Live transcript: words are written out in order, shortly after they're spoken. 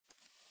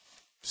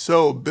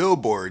So,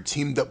 Billboard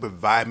teamed up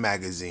with Vibe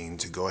magazine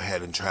to go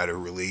ahead and try to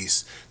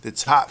release the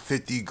top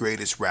 50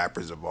 greatest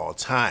rappers of all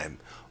time.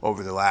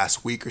 Over the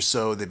last week or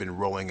so, they've been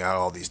rolling out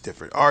all these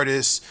different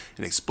artists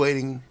and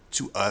explaining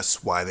to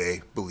us why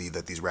they believe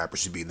that these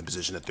rappers should be in the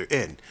position that they're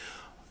in.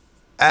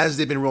 As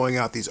they've been rolling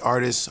out these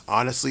artists,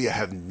 honestly, I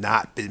have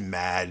not been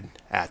mad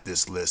at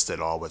this list at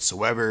all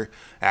whatsoever.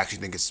 I actually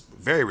think it's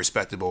very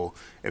respectable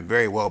and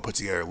very well put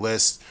together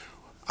list.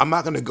 I'm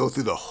not going to go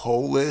through the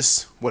whole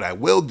list. What I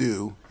will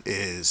do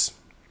is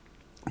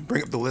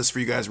bring up the list for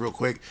you guys real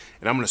quick,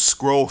 and I'm going to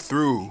scroll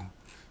through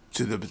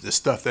to the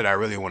stuff that I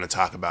really want to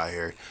talk about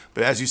here.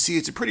 But as you see,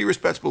 it's a pretty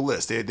respectable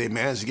list. They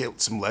managed to get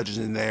some legends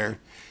in there.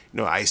 You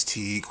know,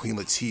 Ice-T, Queen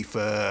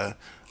Latifah.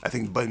 I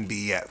think Bun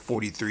B at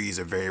 43 is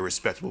a very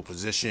respectable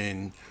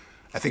position.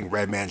 I think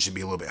Redman should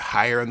be a little bit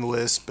higher on the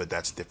list, but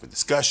that's a different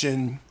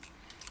discussion.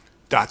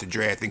 Dr.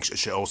 Dre, I think,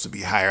 should also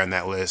be higher on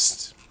that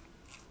list.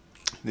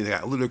 Then they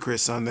got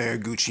Ludacris on there.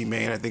 Gucci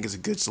Mane, I think, is a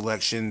good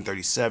selection.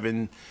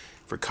 37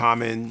 for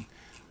Common.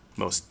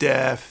 Most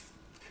Def.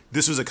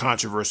 This was a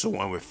controversial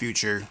one with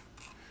Future.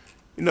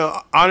 You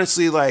know,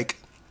 honestly, like,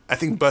 I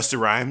think Busta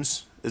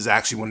Rhymes is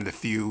actually one of the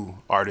few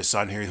artists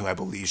on here who I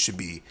believe should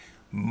be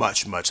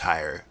much, much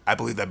higher. I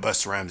believe that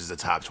Busta Rhymes is a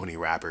top 20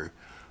 rapper.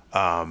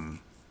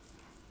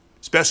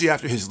 Especially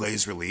after his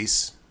latest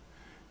release.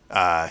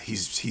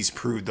 He's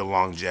proved the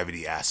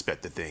longevity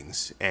aspect of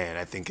things, and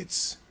I think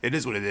it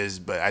is what it is.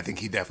 But I think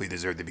he definitely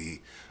deserved to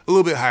be a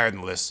little bit higher on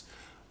the list.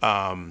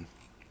 Then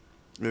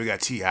we got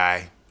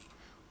T.I.,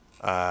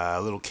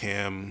 Lil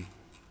Kim,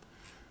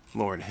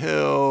 Lauryn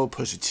Hill,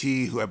 Pusha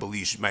T, who I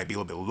believe might be a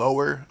little bit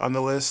lower on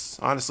the list.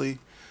 Honestly,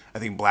 I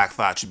think Black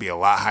Thought should be a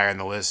lot higher on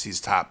the list.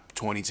 He's top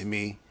 20 to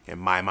me in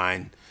my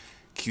mind.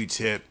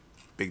 Q-Tip,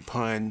 Big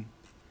Pun.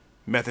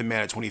 Method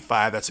Man at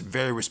 25, that's a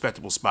very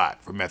respectable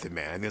spot for Method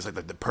Man. I think it's like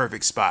the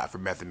perfect spot for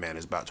Method Man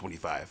is about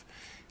 25.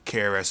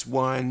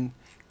 KRS-One,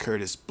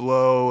 Curtis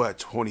Blow at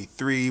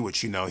 23,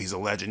 which, you know, he's a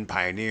legend,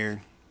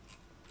 pioneer.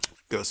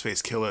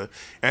 Ghostface Killah.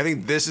 And I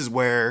think this is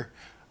where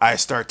I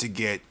start to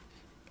get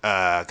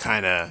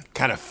kind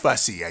of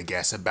fussy, I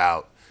guess,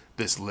 about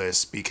this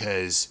list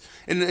because,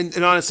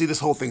 and honestly, this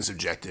whole thing's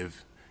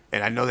subjective.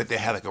 And I know that they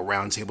had like a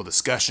roundtable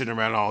discussion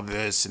around all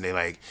this, and they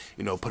like,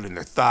 you know, put in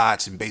their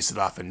thoughts and base it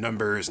off of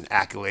numbers and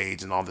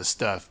accolades and all this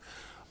stuff.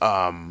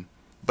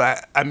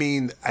 But I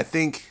mean, I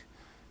think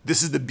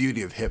this is the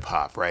beauty of hip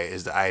hop, right?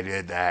 Is the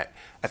idea that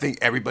I think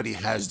everybody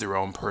has their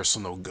own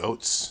personal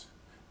GOATs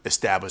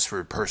established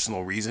for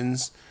personal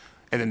reasons.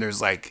 And then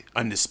there's like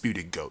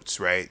undisputed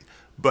GOATs, right?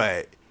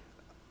 But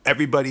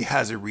everybody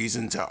has a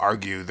reason to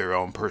argue their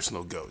own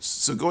personal GOATs.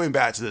 So going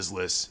back to this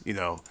list, you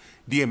know,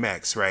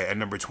 DMX, right, at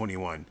number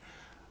 21.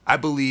 I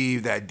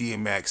believe that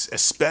DMX,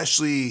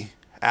 especially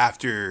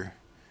after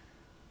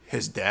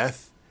his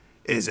death,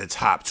 is a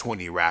top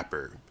 20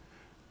 rapper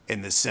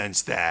in the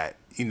sense that,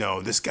 you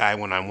know, this guy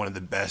went on one of the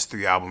best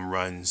 3-album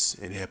runs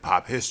in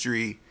hip-hop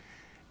history.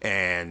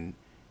 And,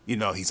 you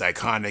know, he's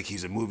iconic.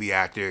 He's a movie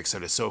actor, et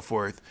cetera, so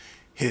forth.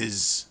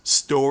 His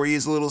story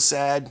is a little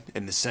sad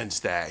in the sense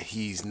that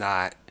he's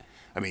not,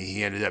 I mean,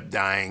 he ended up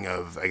dying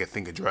of, I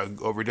think, a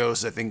drug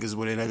overdose, I think is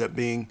what it ended up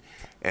being.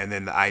 And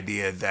then the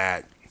idea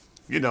that,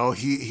 you know,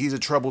 he's a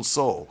troubled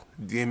soul.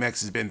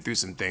 DMX has been through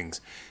some things.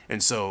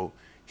 And so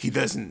he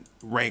doesn't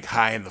rank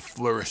high in the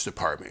flourish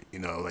department, you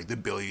know, like the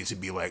ability to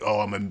be like, oh,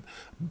 I'm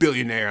a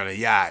billionaire on a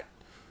yacht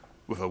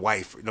with a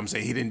wife. You know what I'm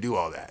saying? He didn't do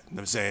all that. You know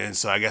what I'm saying? And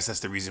so I guess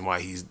that's the reason why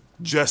he's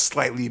just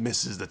slightly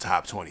misses the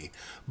top 20.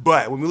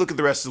 But when we look at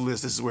the rest of the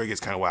list, this is where it gets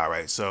kind of wild,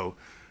 right? So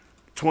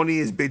 20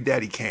 is Big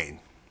Daddy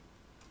Kane.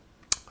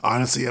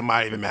 Honestly, I'm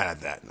not even mad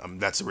at that.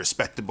 That's a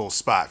respectable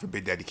spot for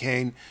Big Daddy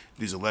Kane.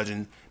 He's a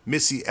legend.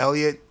 Missy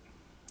Elliott,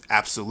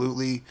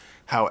 absolutely.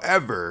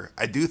 However,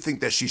 I do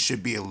think that she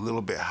should be a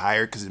little bit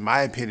higher because in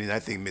my opinion, I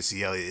think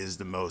Missy Elliott is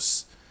the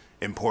most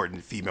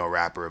important female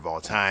rapper of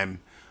all time.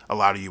 A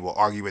lot of you will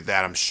argue with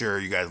that. I'm sure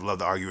you guys love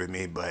to argue with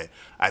me, but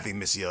I think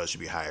Missy Elliott should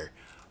be higher.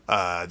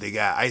 They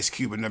got Ice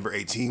Cube at number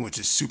 18, which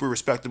is super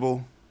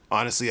respectable.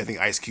 Honestly, I think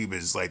Ice Cube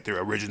is like their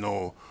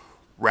original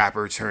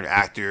rapper turned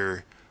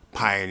actor,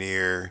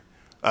 pioneer,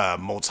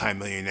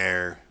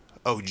 multi-millionaire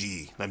OG.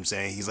 You know what I'm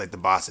saying? He's like the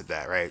boss at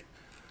that, right?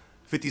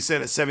 50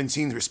 Cent at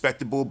 17 is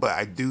respectable, but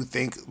I do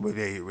think when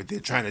they're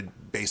trying to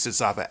base this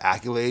off of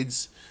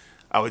accolades,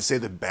 I would say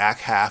the back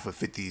half of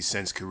 50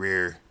 Cent's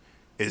career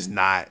is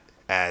not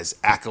as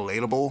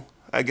accoladable,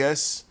 I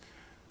guess.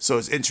 So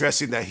it's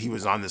interesting that he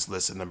was on this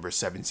list at number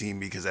 17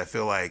 because I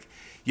feel like,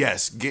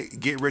 yes,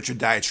 Get Rich or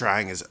Die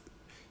Trying is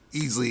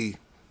easily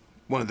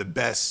one of the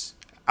best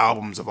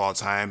albums of all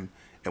time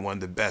and one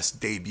of the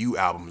best debut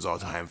albums of all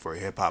time for a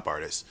hip-hop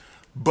artist.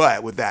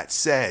 But with that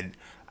said,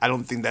 I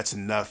don't think that's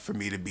enough for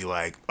me to be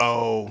like,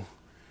 oh,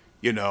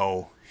 you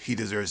know, he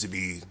deserves to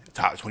be a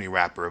top 20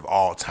 rapper of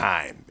all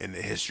time in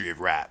the history of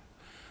rap.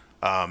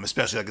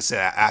 Especially, like I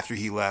said, after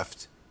he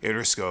left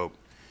Interscope,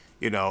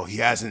 you know, he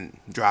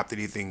hasn't dropped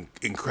anything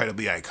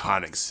incredibly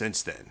iconic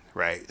since then,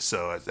 right?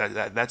 So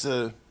that's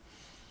a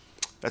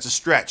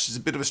stretch. It's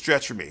a bit of a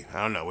stretch for me.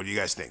 I don't know. What do you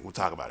guys think? We'll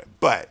talk about it.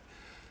 But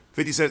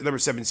 50 Cent number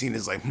 17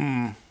 is like,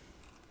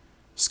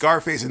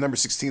 Scarface at number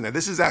 16. Now,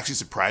 this is actually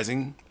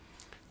surprising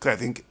because I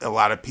think a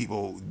lot of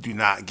people do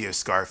not give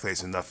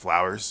Scarface enough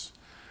flowers.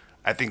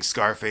 I think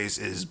Scarface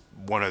is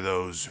one of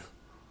those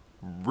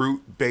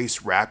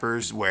root-based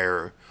rappers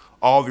where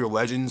all of your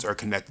legends are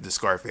connected to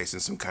Scarface in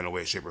some kind of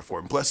way, shape, or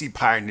form. Plus, he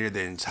pioneered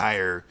the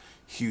entire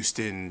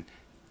Houston,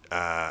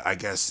 I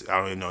guess, I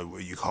don't even know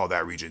what you call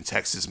that region,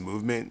 Texas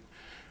movement.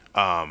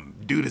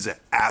 Dude is an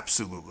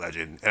absolute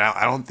legend. And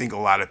I don't think a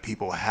lot of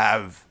people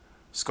have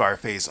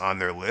Scarface on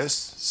their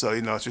list. So,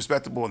 you know, it's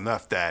respectable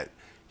enough that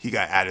he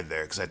got added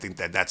there because I think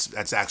that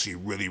that's actually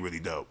really, really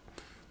dope.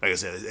 Like I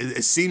said,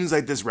 it seems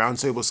like this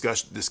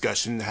roundtable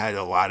discussion had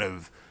a lot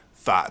of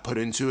thought put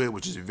into it,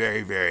 which is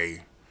very,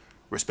 very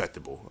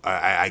respectable.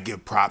 I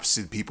give props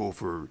to people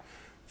for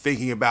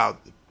thinking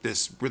about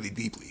this really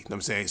deeply. You know what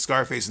I'm saying?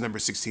 Scarface number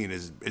 16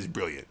 is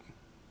brilliant.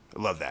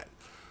 I love that.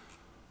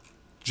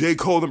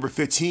 J.Cole number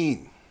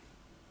 15.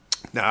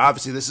 Now,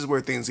 obviously, this is where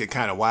things get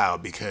kind of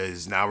wild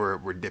because now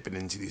we're dipping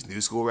into these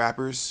new school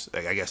rappers,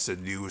 like I guess the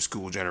new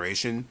school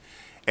generation.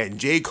 And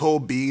J. Cole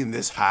being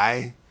this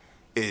high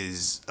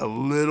is a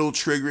little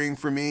triggering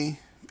for me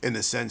in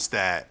the sense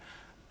that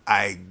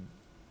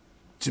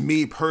to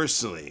me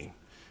personally,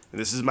 and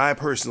this is my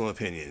personal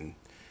opinion,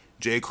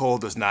 J. Cole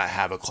does not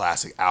have a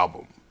classic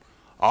album.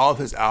 All of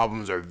his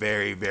albums are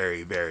very,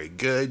 very, very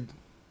good,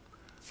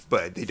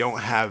 but they don't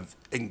have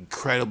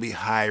incredibly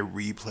high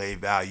replay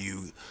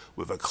value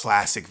with a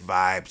classic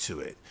vibe to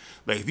it.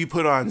 Like if you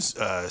put on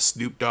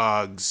Snoop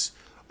Dogg's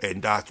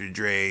and Dr.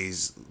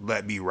 Dre's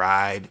Let Me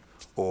Ride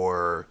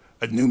or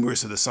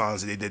numerous of the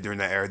songs that they did during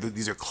that era,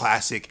 these are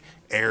classic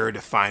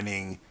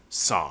era-defining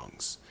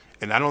songs.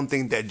 And I don't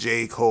think that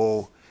J.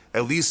 Cole,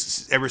 at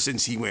least ever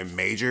since he went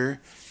major,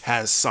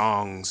 has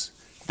songs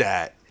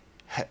that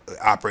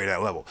operate at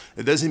that level.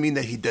 It doesn't mean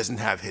that he doesn't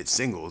have hit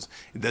singles.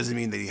 It doesn't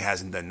mean that he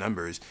hasn't done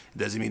numbers. It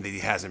doesn't mean that he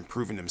hasn't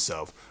proven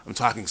himself. I'm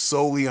talking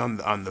solely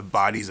on the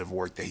bodies of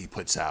work that he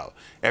puts out.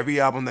 Every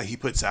album that he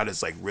puts out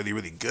is like really,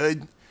 really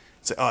good.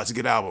 It's like, oh, it's a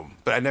good album,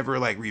 but I never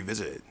like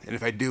revisit it. And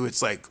if I do,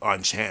 it's like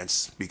on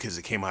chance because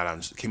it came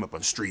up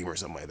on stream or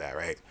something like that,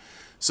 right?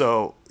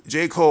 So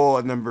J. Cole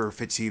at number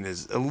 15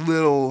 is a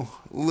little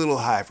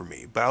high for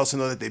me, but I also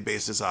know that they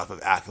base this off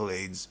of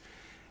accolades.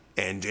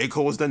 And J.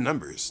 Cole has done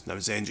numbers.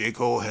 I'm saying J.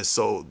 Cole has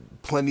sold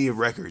plenty of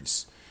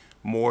records,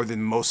 more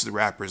than most of the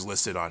rappers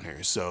listed on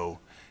here. So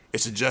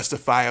it's a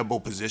justifiable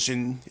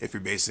position if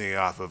you're basing it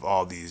off of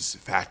all these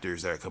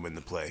factors that are coming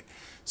into play.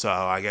 So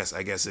I guess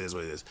it is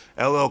what it is.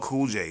 LL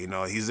Cool J, you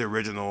know, he's the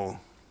original,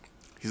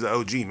 he's the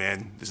OG,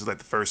 man. This is like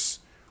the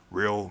first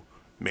real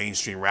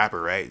mainstream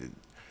rapper, right? I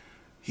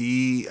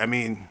feel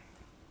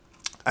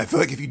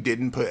like if you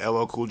didn't put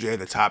LL Cool J in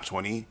the top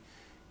 20,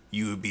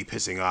 you would be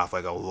pissing off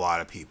like a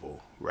lot of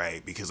people,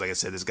 right? Because like I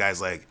said, this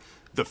guy's like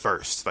the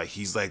first, like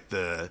he's like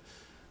the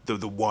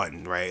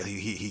one, right?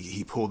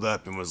 He pulled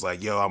up and was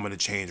like, yo, I'm gonna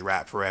change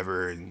rap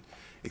forever and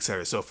et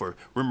cetera. So for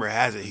rumor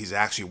has it, he's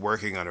actually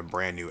working on a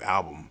brand new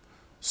album.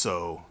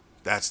 So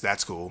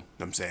that's cool.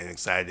 I'm saying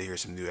excited to hear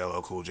some new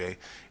LL Cool J.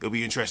 It'll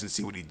be interesting to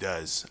see what he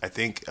does. I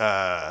think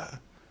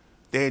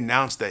they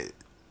announced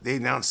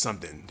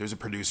something. There's a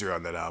producer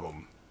on that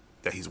album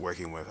that he's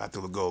working with. I have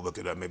to go look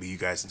it up. Maybe you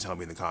guys can tell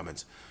me in the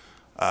comments.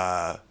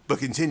 But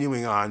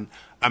continuing on,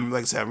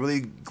 like I said, I'm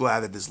really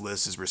glad that this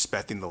list is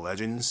respecting the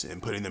legends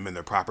and putting them in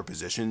their proper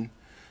position.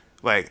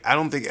 Like, I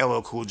don't think LL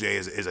Cool J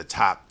is a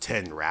top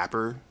 10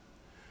 rapper.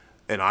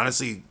 And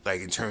honestly, like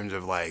in terms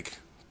of like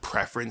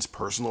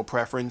personal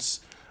preference,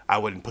 I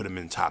wouldn't put him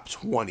in top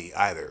 20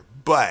 either.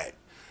 But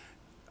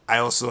I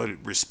also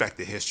respect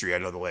the history. I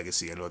know the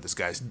legacy. I know what this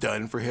guy's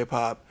done for hip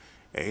hop.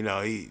 And you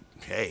know, he's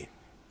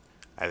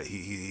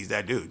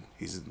that dude.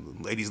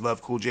 Ladies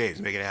love Cool J.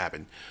 He's making it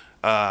happen.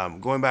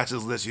 Going back to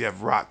this list, you have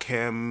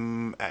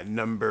Rakim at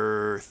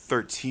number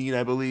 13,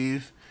 I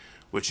believe,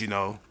 which, you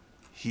know,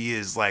 he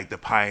is like the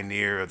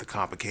pioneer of the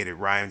complicated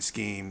rhyme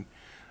scheme.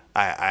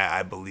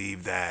 I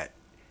believe that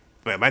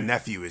my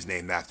nephew is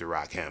named after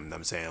Rakim.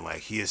 I'm saying,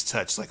 like, he has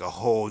touched like a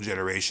whole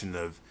generation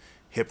of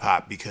hip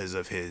hop because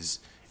of his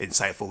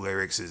insightful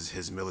lyrics,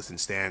 his militant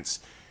stance,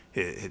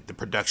 the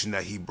production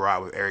that he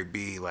brought with Eric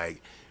B.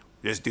 Like,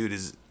 this dude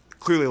is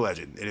clearly a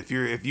legend. And if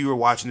you were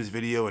watching this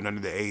video and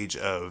under the age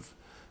of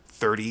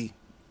 30,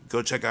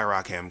 go check out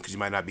Rakim because you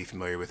might not be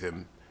familiar with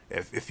him.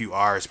 If you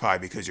are, it's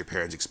probably because your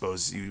parents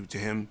exposed you to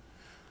him.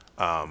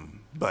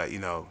 But you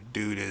know,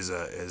 dude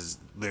is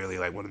literally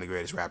like one of the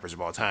greatest rappers of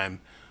all time.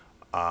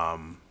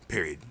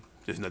 Period.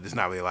 There's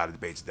not really a lot of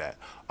debates to that.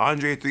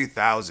 Andre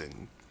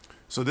 3000.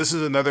 So this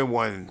is another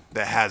one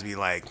that has me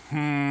like,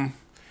 I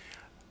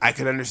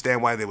can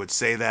understand why they would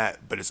say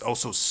that, but it's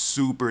also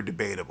super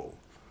debatable.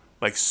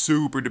 Like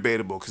super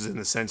debatable because in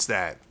the sense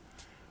that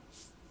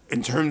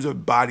in terms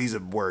of bodies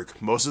of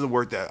work, most of the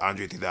work that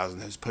Andre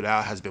 3000 has put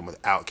out has been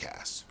with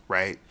Outkast,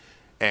 right?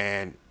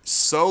 And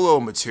solo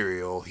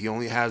material, he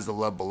only has The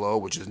Love Below,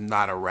 which is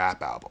not a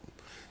rap album.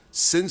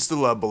 Since The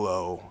Love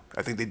Below,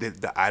 I think they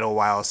did the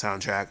Idlewild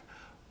soundtrack,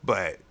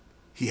 but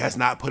he has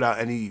not put out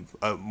any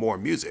more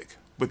music.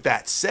 With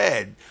that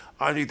said,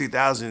 Andre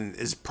 3000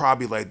 is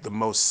probably like the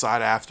most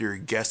sought after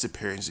guest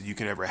appearance that you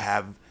can ever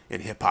have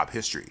in hip hop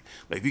history.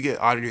 Like if you get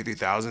Andre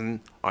 3000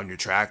 on your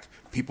track,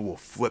 people will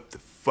flip the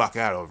fuck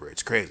out over it.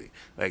 It's crazy.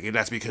 Like, and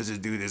that's because this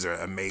dude is an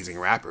amazing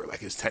rapper. Like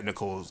his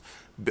technical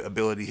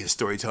ability, his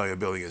storytelling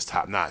ability is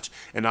top notch.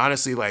 And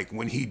honestly, like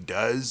when he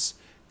does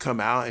come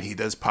out and he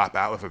does pop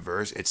out with a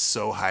verse, it's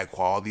so high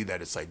quality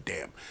that it's like,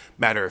 damn.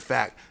 Matter of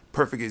fact,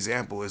 perfect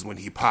example is when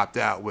he popped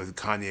out with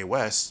Kanye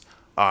West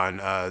on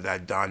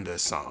that Donda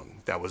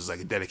song that was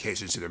like a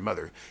dedication to their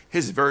mother.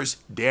 His verse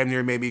damn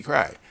near made me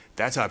cry.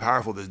 That's how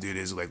powerful this dude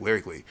is, like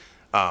lyrically.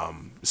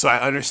 So I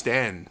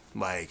understand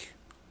like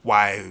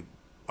why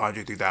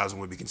Andre 3000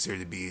 would be considered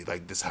to be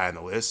like this high on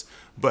the list.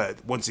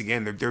 But once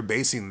again, they're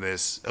basing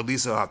this at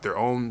least off their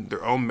own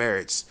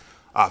merits,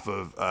 off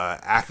of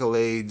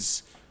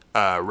accolades,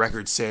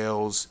 record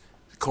sales,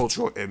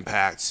 cultural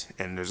impact,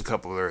 and there's a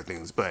couple of other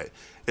things. But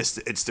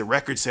it's the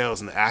record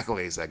sales and the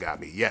accolades that got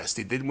me. Yes,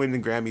 they did win the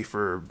Grammy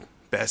for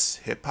Best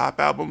Hip Hop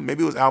Album.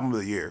 Maybe it was Album of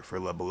the Year for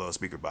Love Below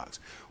Speaker Box,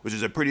 which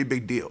is a pretty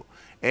big deal.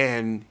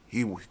 And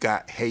he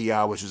got Hey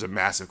Ya, which was a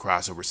massive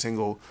crossover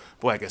single.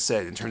 But like I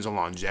said, in terms of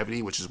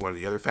longevity, which is one of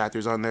the other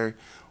factors on there,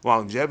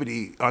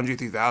 longevity, Andre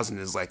 3000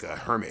 is like a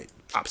hermit.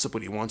 Pops up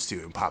when he wants to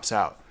and pops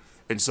out.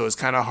 And so it's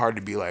kind of hard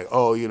to be like,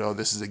 oh, you know,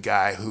 this is a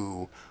guy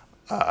who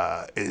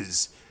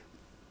is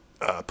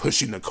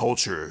pushing the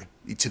culture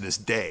to this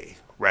day,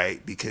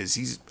 right? Because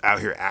he's out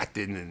here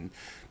acting and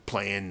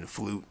playing the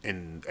flute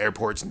in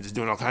airports and just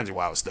doing all kinds of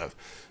wild stuff.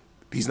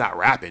 He's not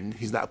rapping.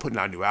 He's not putting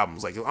out new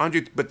albums. Like if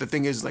Andre, but the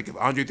thing is, like if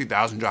Andre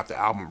 3000 dropped the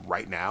album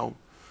right now,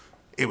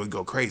 it would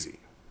go crazy.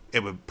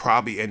 It would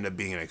probably end up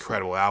being an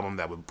incredible album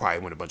that would probably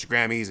win a bunch of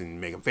Grammys and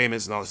make him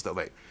famous and all this stuff.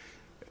 Like,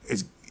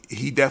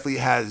 he definitely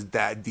has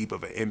that deep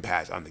of an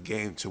impact on the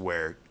game to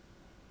where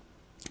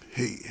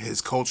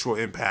his cultural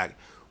impact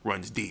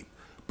runs deep.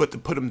 But to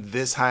put him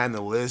this high on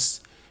the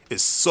list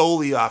is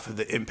solely off of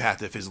the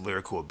impact of his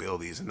lyrical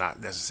abilities and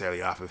not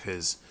necessarily off of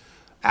his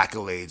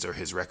accolades or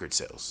his record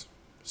sales.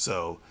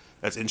 So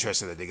that's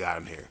interesting that they got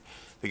him here.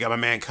 They got my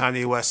man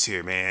Kanye West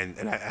here, man.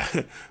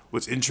 And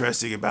what's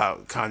interesting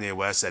about Kanye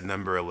West at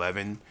number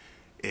 11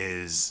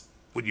 is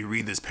when you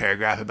read this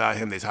paragraph about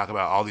him, they talk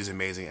about all these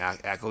amazing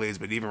accolades.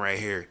 But even right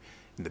here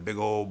in the big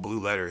old blue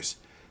letters,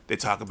 they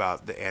talk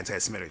about the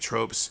anti-Semitic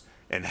tropes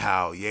and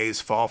how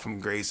Ye's fall from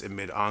grace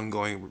amid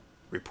ongoing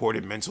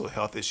reported mental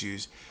health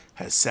issues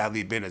has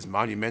sadly been as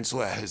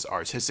monumental as his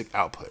artistic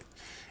output.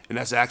 And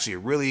that's actually a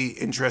really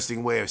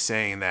interesting way of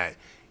saying that,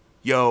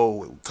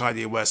 yo,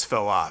 Kanye West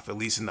fell off, at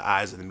least in the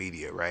eyes of the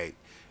media, right?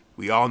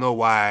 We all know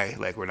why.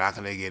 Like, we're not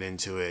going to get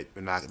into it.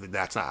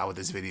 That's not what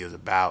this video is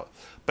about.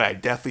 But I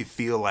definitely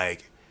feel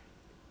like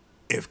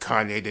if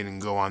Kanye didn't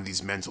go on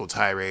these mental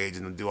tirades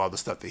and do all the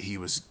stuff that he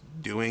was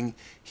doing,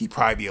 he'd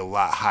probably be a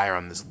lot higher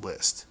on this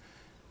list.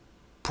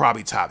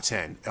 Probably top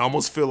 10. I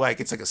almost feel like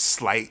it's like a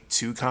slight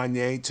to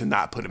Kanye to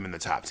not put him in the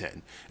top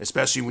 10.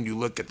 Especially when you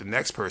look at the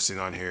next person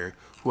on here,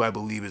 who I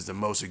believe is the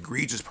most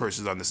egregious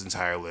person on this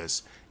entire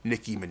list,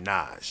 Nicki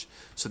Minaj.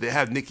 So they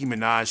have Nicki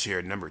Minaj here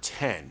at number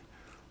 10,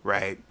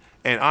 right?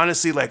 And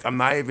honestly, like, I'm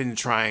not even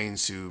trying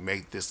to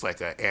make this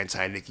like an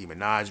anti-Nicki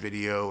Minaj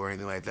video or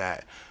anything like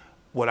that.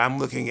 What I'm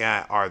looking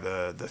at are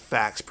the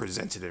facts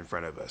presented in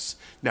front of us.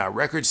 Now,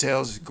 record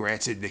sales,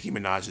 granted, Nicki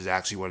Minaj is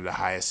actually one of the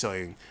highest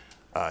selling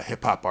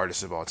hip-hop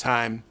artists of all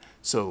time,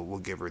 so we'll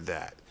give her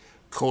that.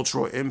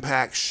 Cultural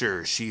impact,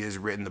 sure, she has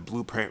written the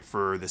blueprint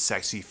for the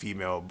sexy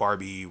female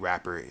Barbie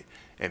rapper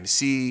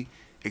MC,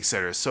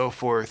 etc. so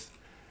forth.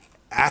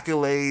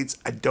 Accolades,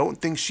 I don't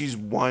think she's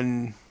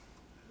won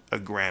a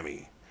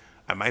Grammy.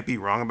 I might be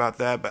wrong about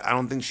that, but I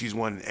don't think she's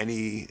won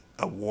any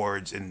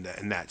awards in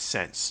that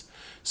sense.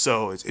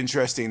 So it's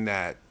interesting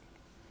that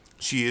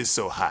she is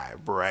so high,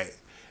 right?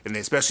 And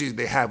especially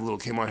they have Lil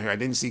Kim on here. I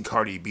didn't see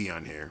Cardi B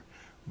on here,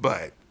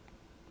 but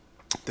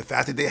the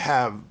fact that they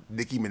have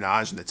Nicki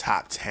Minaj in the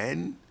top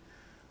 10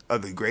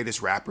 of the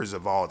greatest rappers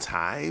of all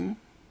time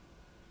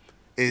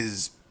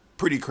is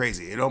pretty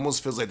crazy. It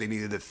almost feels like they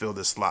needed to fill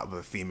this slot with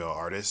a female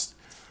artist.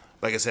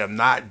 Like I said, I'm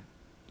not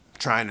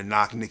trying to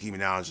knock Nicki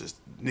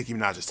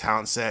Minaj's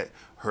talent set,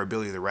 her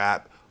ability to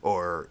rap,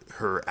 or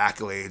her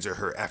accolades or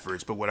her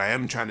efforts. But what I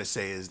am trying to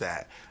say is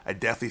that I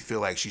definitely feel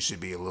like she should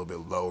be a little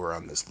bit lower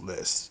on this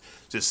list,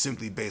 just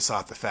simply based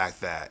off the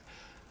fact that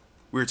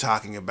we're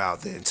talking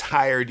about the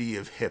entirety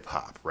of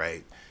hip-hop,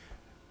 right?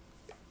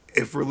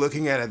 If we're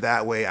looking at it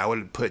that way, I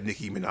would put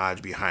Nicki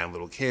Minaj behind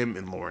Lil Kim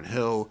and Lauryn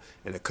Hill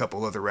and a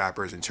couple other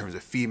rappers in terms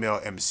of female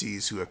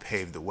MCs who have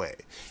paved the way.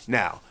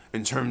 Now,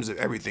 in terms of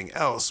everything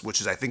else, which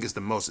is I think is the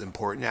most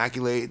important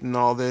accolade in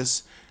all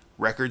this,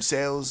 record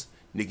sales,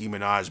 Nicki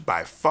Minaj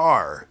by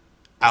far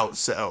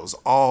outsells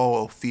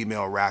all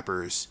female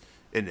rappers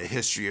in the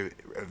history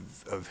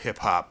of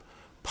hip-hop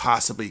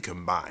possibly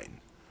combined,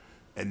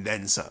 and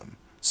then some.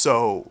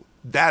 So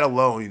that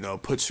alone, you know,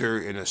 puts her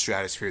in a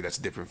stratosphere that's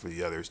different from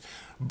the others.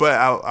 But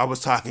I was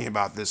talking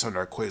about this on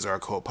our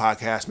Quasar Cult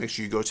podcast. Make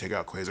sure you go check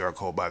out Quasar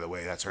Cult, by the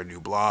way. That's our new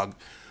blog.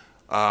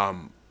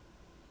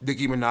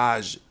 Nicki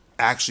Minaj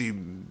actually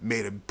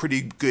made a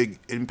pretty good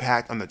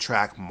impact on the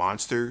track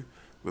Monster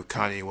with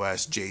Kanye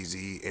West,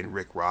 Jay-Z, and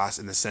Rick Ross,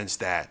 in the sense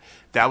that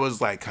that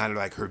was like kind of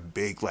like her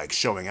big like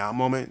showing out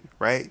moment,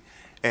 right?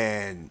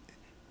 And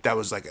that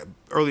was like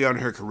early on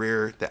in her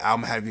career. The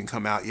album hadn't even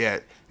come out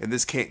yet, and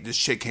this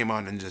chick came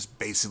on and just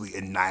basically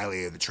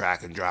annihilated the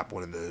track and dropped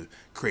one of the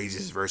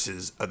craziest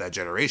verses of that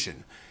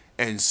generation.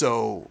 And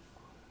so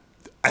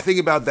I think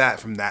about that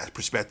from that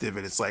perspective,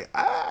 and it's like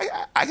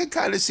I could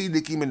kind of see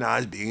Nicki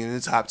Minaj being in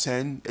the top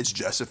 10. It's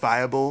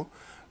justifiable,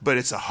 but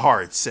it's a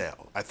hard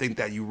sell. I think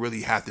that you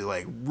really have to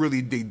like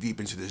really dig deep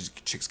into this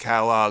chick's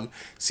catalog,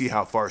 see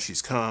how far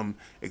she's come,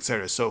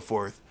 etc., so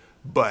forth.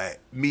 But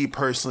me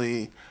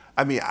personally,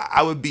 I mean,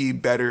 I would be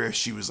better if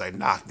she was like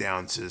knocked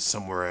down to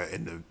somewhere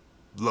in the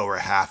lower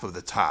half of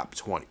the top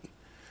 20.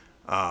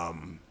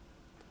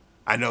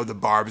 I know the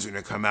Barb's are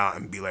gonna come out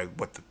and be like,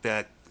 "What the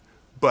heck?"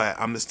 But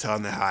I'm just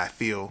telling them how I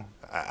feel.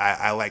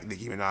 I like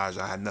Nicki Minaj.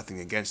 I have nothing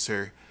against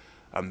her.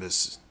 I'm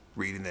just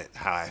reading it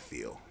how I feel.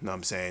 You know what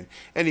I'm saying?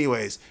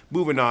 Anyways,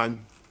 moving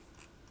on.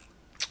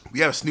 We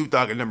have Snoop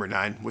Dogg at number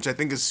 9, which I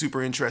think is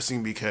super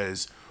interesting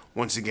because,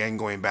 once again,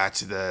 going back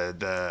to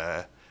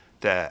the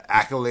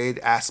accolade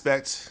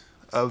aspect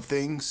of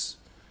things,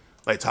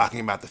 like talking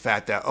about the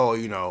fact that, oh,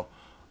 you know,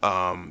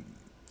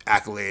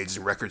 accolades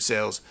and record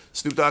sales.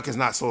 Snoop Dogg has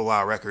not sold a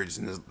lot of records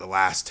in the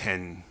last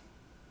 10,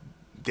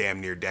 damn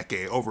near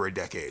decade, over a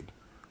decade,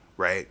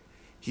 right?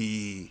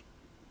 He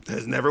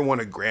has never won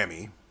a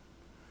Grammy,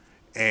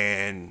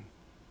 and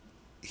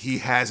he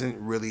hasn't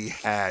really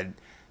had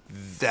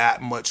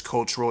that much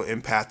cultural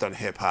impact on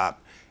hip hop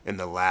in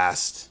the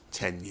last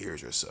 10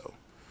 years or so.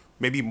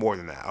 Maybe more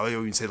than that. I would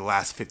even say the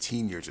last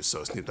 15 years or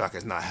so, Snoop Dogg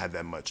has not had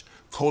that much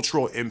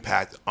cultural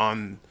impact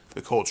on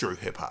the culture of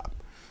hip hop.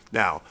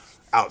 Now,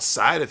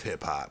 outside of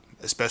hip hop,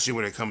 especially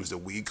when it comes to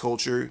weed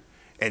culture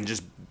and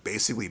just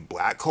basically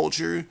black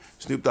culture,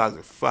 Snoop Dogg's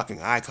a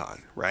fucking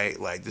icon, right?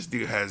 Like, this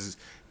dude has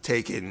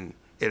taken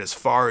it as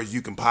far as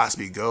you can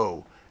possibly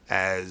go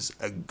as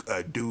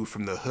a dude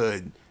from the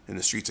hood in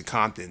the streets of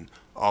Compton,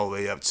 all the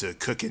way up to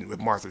cooking with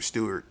Martha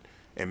Stewart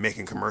and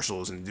making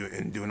commercials and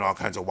doing all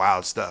kinds of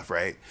wild stuff,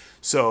 right?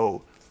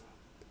 So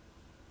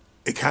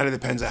it kind of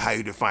depends on how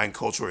you define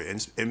cultural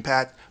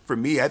impact. For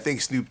me, I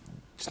think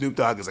Snoop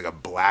Dogg is like a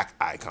black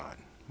icon,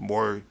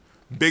 more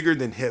bigger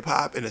than hip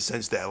hop, in a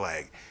sense that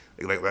like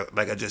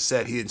I just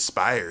said, he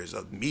inspires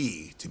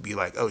me to be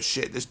like, oh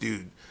shit, this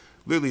dude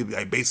literally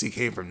like basically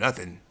came from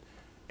nothing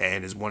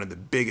and is one of the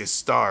biggest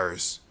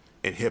stars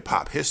in hip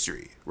hop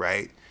history,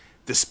 right?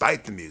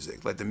 Despite the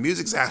music, like the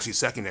music's actually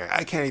secondary.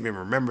 I can't even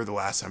remember the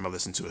last time I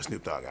listened to a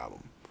Snoop Dogg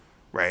album,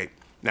 right?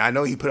 Now I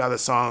know he put out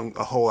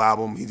a whole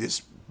album. He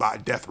just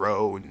bought Death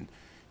Row, and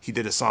he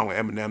did a song with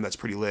Eminem that's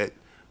pretty lit.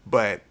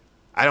 But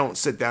I don't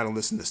sit down and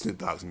listen to Snoop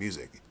Dogg's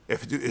music.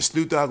 If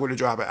Snoop Dogg were to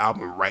drop an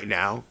album right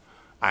now,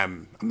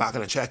 I'm not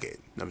gonna check it. You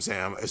know what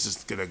I'm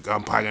saying?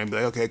 I'm probably gonna be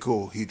like, okay,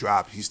 cool, he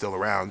dropped, he's still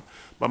around,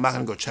 but I'm not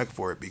gonna go check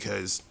for it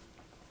because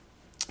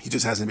he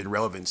just hasn't been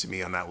relevant to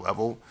me on that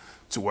level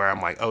to where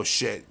I'm like, oh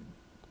shit,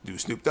 do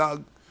Snoop Dogg?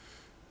 You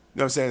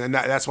know what I'm saying? And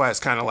that's why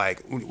it's kind of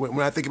like, when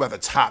I think about the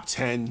top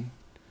 10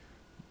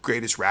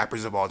 greatest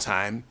rappers of all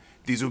time,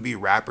 these would be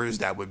rappers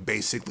that would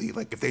basically,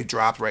 like, if they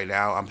dropped right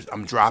now,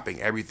 I'm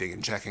dropping everything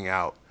and checking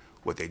out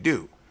what they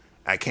do.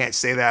 I can't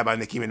say that about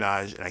Nicki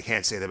Minaj, and I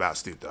can't say that about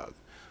Snoop Dogg.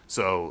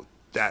 So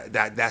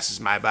that's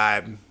just my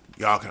vibe.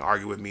 Y'all can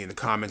argue with me in the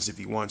comments if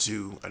you want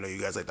to. I know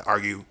you guys like to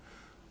argue,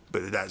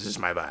 but that's just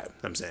my vibe. You know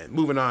what I'm saying?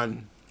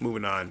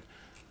 Moving on.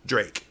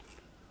 Drake.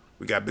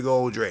 We got big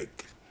old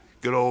Drake.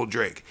 Good old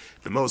Drake.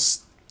 I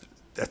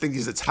think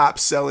he's the top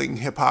selling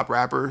hip hop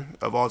rapper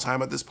of all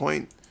time at this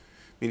point,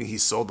 meaning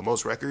he's sold the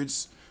most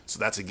records. So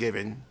that's a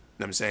given. You know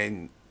what I'm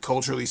saying?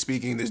 Culturally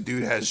speaking, this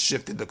dude has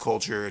shifted the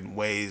culture in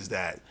ways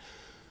that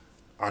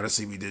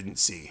honestly we didn't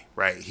see,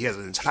 right? He has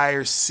an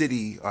entire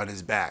city on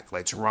his back.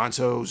 Like,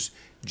 Toronto's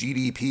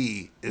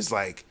GDP is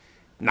like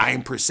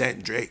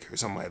 9% Drake or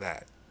something like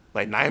that.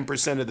 Like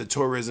 9% of the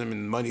tourism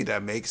and money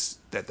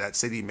that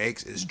city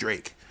makes is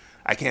Drake.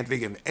 I can't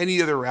think of any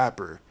other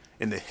rapper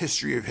in the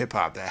history of hip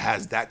hop that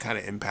has that kind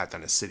of impact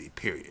on a city,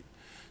 period.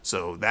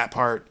 So that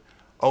part.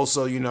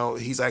 Also, you know,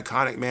 he's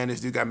iconic, man.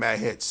 This dude got mad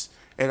hits.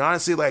 And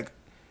honestly, like,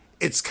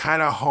 it's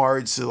kind of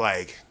hard to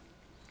like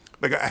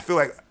I feel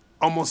like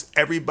almost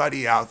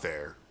everybody out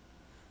there,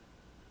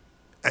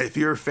 if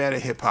you're a fan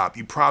of hip hop,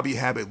 you probably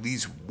have at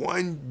least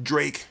one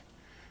Drake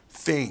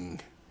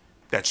thing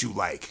that you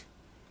like.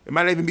 It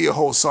might not even be a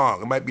whole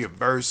song. It might be a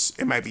verse.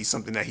 It might be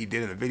something that he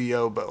did in a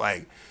video, but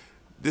like,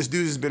 this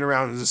dude has been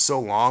around just so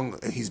long,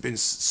 and he's been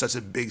such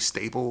a big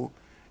staple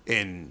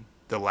in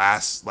the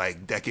last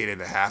like decade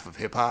and a half of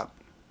hip hop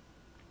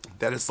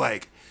that it's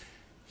like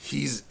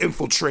he's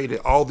infiltrated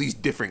all these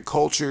different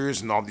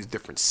cultures and all these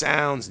different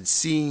sounds and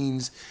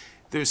scenes.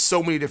 There's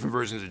so many different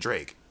versions of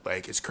Drake.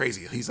 Like, it's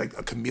crazy. He's like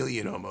a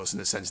chameleon almost, in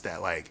the sense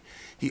that like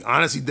he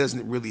honestly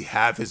doesn't really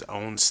have his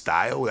own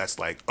style that's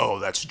like, oh,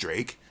 that's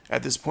Drake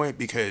at this point,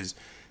 because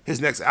his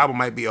next album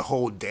might be a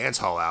whole dance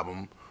hall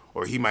album,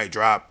 or he might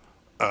drop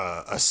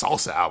a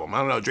salsa album. I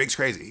don't know. Drake's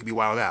crazy. He'd be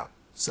wilding out.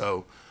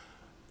 So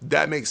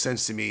that makes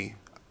sense to me.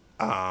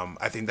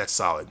 I think that's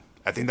solid.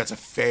 I think that's a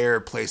fair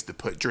place to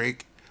put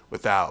Drake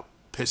without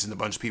pissing a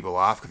bunch of people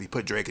off. Because if you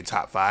put Drake in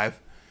top 5,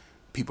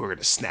 people are going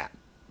to snap.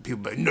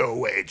 People are like, no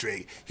way,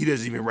 Drake. He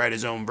doesn't even write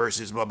his own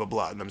verses, blah, blah,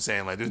 blah. And I'm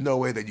saying, like, there's no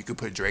way that you could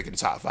put Drake in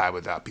top 5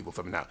 without people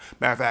flipping out.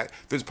 Matter of fact,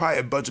 there's probably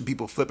a bunch of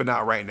people flipping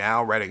out right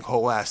now, writing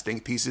whole-ass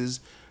think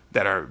pieces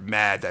that are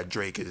mad that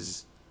Drake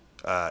is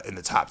in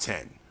the top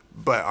 10.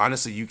 But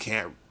honestly, you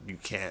can't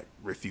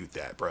refute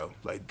that, bro.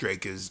 Like,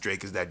 Drake is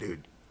that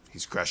dude.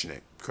 He's crushing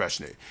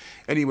it.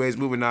 Anyways,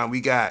 moving on,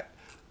 we got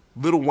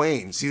Lil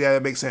Wayne. See,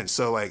 that makes sense.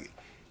 So, like,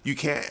 you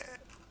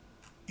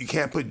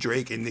can't put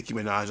Drake and Nicki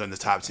Minaj on the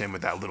top 10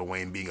 without Lil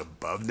Wayne being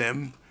above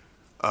them.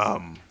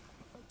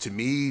 To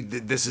me,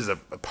 this is a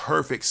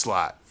perfect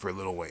slot for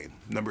Lil Wayne,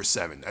 number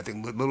 7. I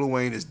think Lil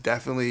Wayne is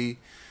definitely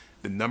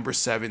the number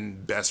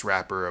 7 best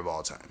rapper of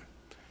all time.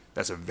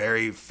 That's a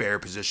very fair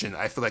position.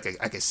 I feel like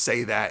I could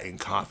say that in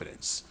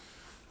confidence.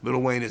 Lil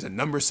Wayne is a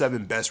number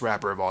 7 best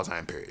rapper of all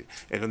time, period.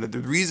 And the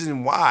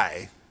reason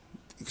why,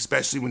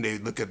 especially when they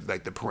look at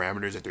like the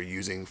parameters that they're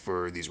using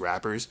for these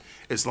rappers,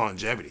 is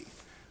longevity.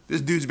 This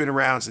dude's been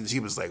around since he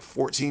was like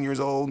 14 years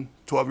old,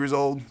 12 years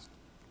old,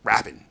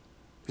 rapping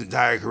his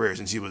entire career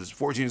since he was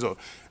 14 years old.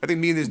 I think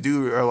me and this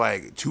dude are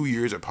like 2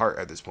 years apart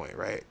at this point,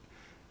 right?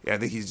 Yeah, I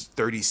think he's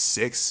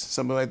 36,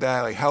 something like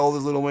that. Like, how old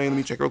is Lil Wayne? Let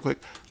me check real quick.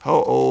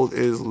 How old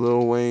is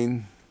Lil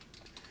Wayne?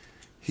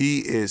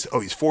 He's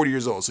 40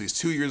 years old, so he's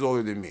 2 years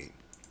older than me.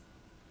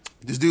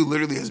 This dude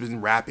literally has been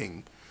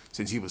rapping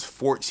since he was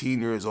 14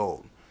 years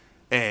old.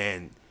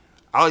 And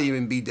I'll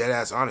even be dead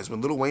ass honest.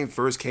 When Lil Wayne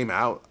first came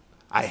out,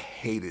 I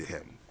hated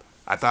him.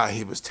 I thought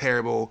he was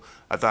terrible.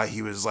 I thought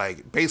he was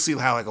like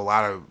basically how like a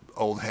lot of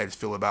old heads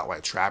feel about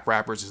like trap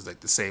rappers is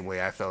like the same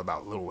way I felt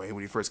about Lil Wayne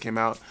when he first came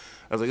out.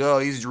 I was like, oh,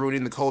 he's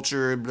ruining the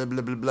culture, blah,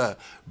 blah, blah, blah.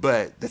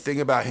 But the thing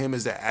about him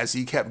is that as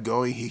he kept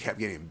going, he kept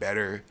getting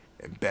better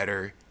and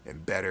better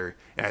and better.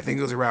 And I think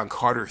it was around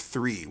Carter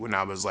 3 when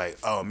I was like,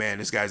 oh man,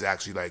 this guy's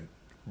actually like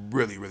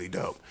really, really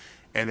dope.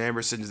 And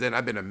ever since then,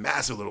 I've been a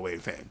massive Lil Wayne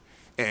fan.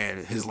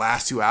 And his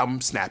last 2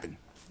 albums, snapping.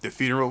 The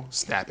Funeral,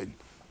 snapping.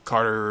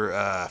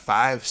 Carter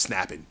 5,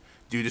 snapping.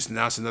 Dude just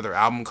announced another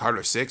album,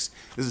 Carter 6.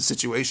 This is a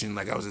situation,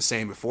 like I was just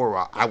saying before,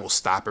 where I will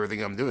stop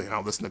everything I'm doing and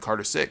I'll listen to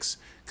Carter 6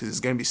 because it's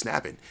going to be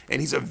snapping.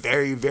 And he's a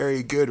very,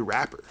 very good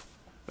rapper.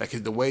 Like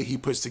the way he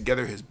puts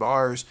together his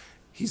bars,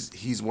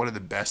 he's one of the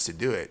best to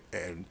do it.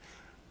 And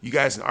you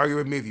guys can argue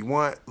with me if you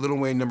want. Lil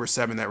Wayne, number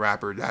 7, that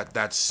rapper,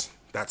 that's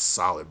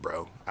solid,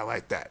 bro. I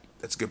like that.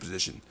 That's a good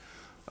position.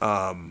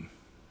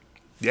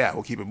 Yeah,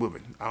 we'll keep it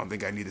moving. I don't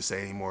think I need to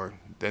say any more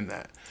than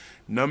that.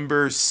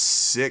 Number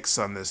 6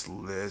 on this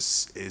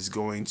list is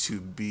going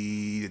to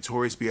be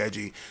Notorious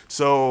B.I.G.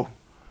 So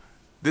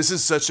this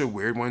is such a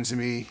weird one to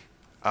me.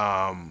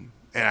 And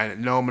I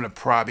know I'm going to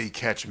probably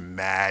catch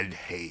mad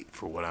hate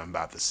for what I'm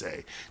about to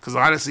say. Because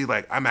honestly,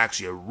 like, I'm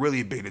actually a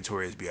really big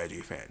Notorious B.I.G.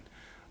 fan.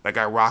 Like,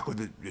 I rock with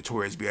the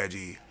Notorious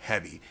B.I.G.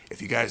 heavy.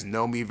 If you guys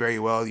know me very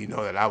well, you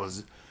know that I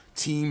was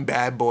Team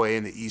Bad Boy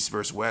in the East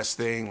vs. West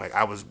thing. Like,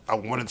 I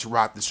wanted to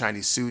rock the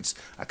shiny suits.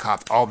 I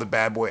copped all the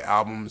Bad Boy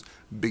albums.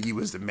 Biggie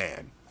was the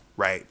man,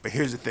 right? But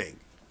here's the thing.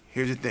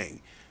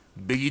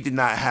 Biggie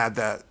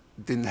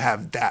didn't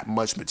have that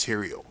much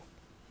material.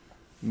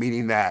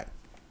 Meaning that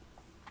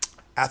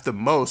at the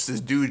most, this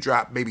dude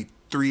dropped maybe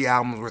 3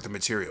 albums worth of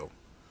material.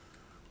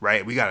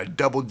 Right? We got a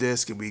double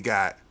disc and we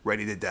got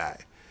Ready to Die.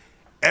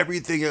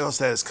 Everything else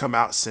that has come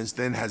out since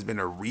then has been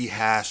a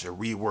rehash, a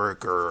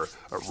rework, or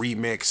a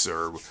remix,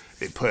 or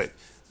they put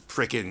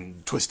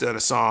freaking twist on a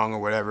song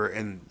or whatever,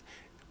 and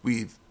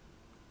we're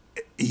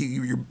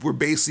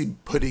basically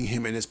putting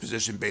him in this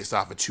position based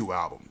off of 2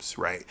 albums,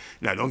 right?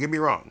 Now, don't get me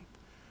wrong.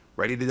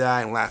 Ready to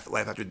Die and Life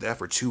After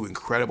Death are 2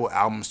 incredible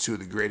albums, 2 of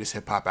the greatest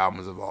hip-hop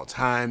albums of all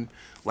time.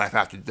 Life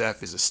After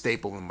Death is a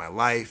staple in my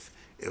life.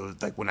 It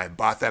was like when I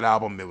bought that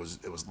album, it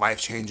was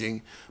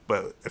life-changing.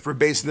 But if we're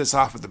basing this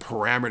off of the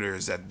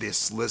parameters that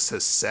this list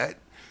has set,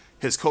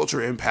 his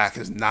cultural impact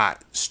has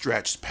not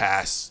stretched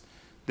past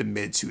the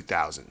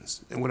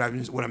mid-2000s. And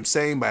what I'm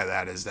saying by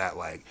that is that,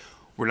 like,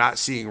 we're not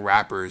seeing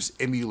rappers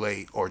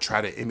emulate or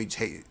try to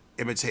imitate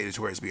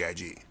Notorious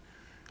B.I.G.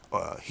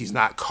 He's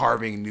not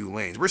carving new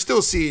lanes. We're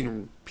still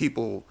seeing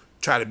people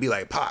try to be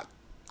like Pac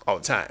all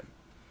the time.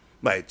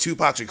 Like,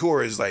 Tupac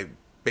Shakur is like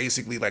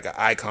basically like an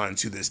icon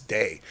to this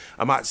day.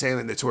 I'm not saying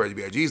that Notorious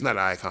B.I.G. is not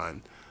an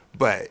icon,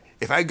 but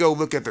if I go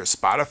look at their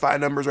Spotify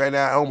numbers right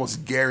now, I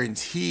almost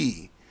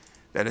guarantee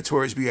that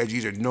Notorious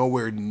B.I.G.'s are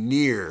nowhere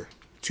near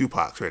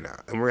Tupac's right now.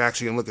 And we're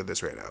actually going to look at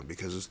this right now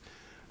because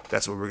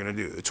that's what we're going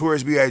to do.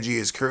 Notorious B.I.G.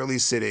 is currently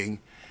sitting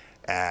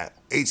at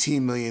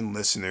 18 million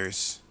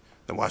listeners.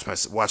 And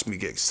watch me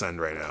get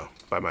sunned right now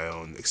by my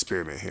own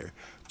experiment here.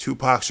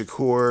 Tupac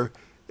Shakur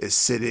is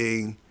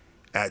sitting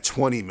at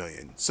 20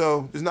 million.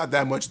 So there's not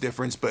that much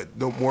difference, but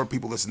no more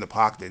people listen to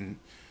Pac than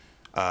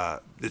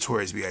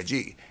Notorious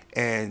B.I.G.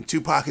 And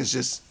Tupac is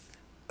just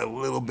a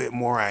little bit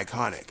more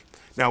iconic.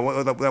 Now,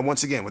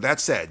 once again, with that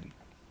said,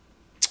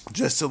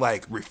 just to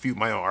like refute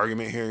my own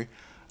argument here,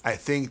 I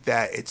think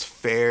that it's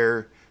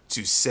fair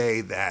to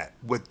say that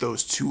with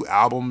those two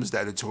albums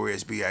that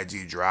Notorious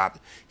B.I.G. dropped,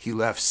 he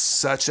left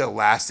such a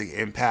lasting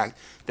impact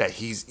that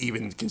he's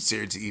even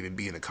considered to even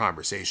be in the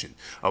conversation.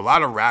 A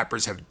lot of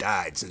rappers have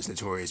died since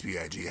Notorious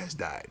B.I.G. has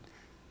died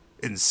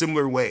in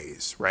similar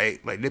ways,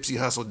 right? Like Nipsey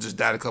Hussle just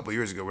died a couple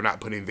years ago. We're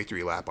not putting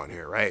Victory Lap on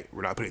here, right?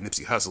 We're not putting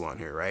Nipsey Hussle on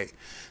here, right?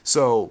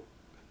 So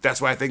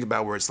that's why I think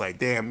about where it's like,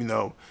 damn, you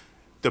know,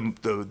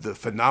 the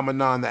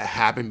phenomenon that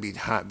happened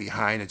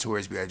behind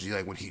Notorious B.I.G.,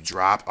 like when he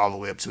dropped all the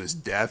way up to his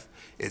death,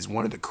 is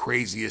one of the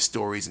craziest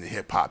stories in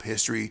hip hop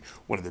history,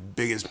 one of the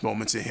biggest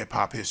moments in hip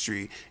hop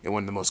history, and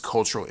one of the most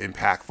cultural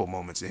impactful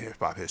moments in hip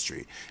hop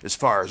history. As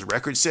far as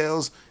record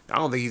sales, I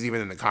don't think he's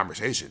even in the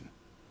conversation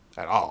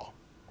at all.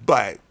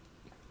 But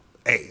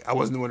hey, I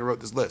wasn't the one who wrote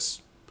this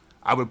list.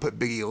 I would put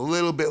Biggie a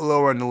little bit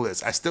lower on the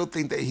list. I still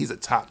think that he's a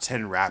top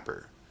 10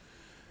 rapper,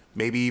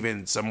 maybe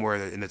even somewhere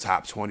in the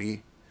top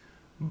 20.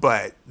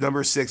 But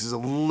number 6 is a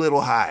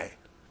little high.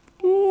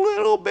 A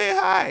little bit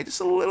high.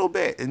 Just a little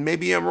bit. And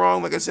maybe I'm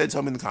wrong. Like I said,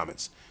 tell me in the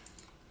comments.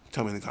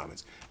 Tell me in the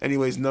comments.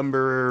 Anyways,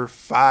 number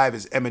 5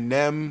 is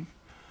Eminem.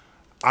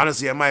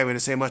 Honestly, I'm not even going to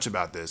say much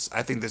about this.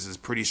 I think this is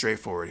pretty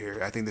straightforward here.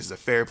 I think this is a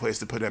fair place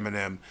to put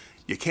Eminem.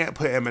 You can't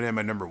put Eminem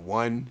at number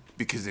 1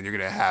 because then you're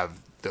going to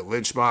have the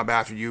lynch mob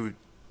after you.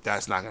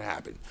 That's not going to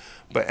happen.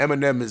 But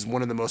Eminem is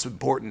one of the most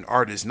important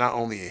artists, not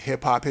only in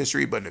hip-hop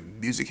history, but in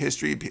music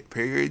history,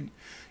 period.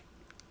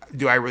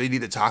 Do I really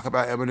need to talk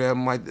about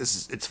Eminem like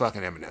this? It's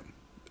fucking Eminem.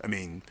 I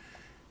mean,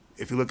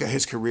 if you look at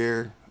his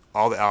career,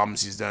 all the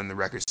albums he's done, the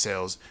record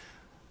sales,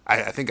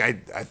 I think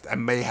I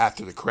may have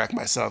to correct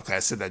myself because I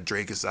said that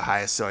Drake is the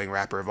highest selling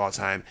rapper of all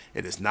time.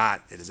 It is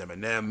not. It is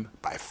Eminem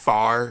by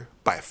far,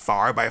 by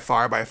far, by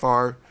far, by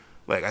far.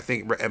 Like, I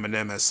think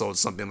Eminem has sold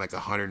something like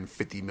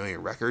 150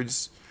 million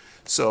records.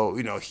 So,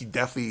 you know, he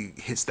definitely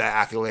hits that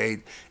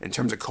accolade. In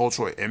terms of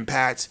cultural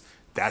impact,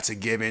 that's a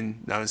given.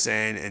 You know what I'm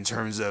saying? In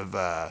terms of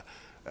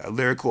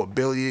lyrical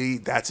ability,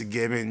 that's a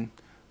given.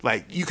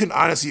 Like, you can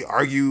honestly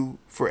argue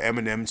for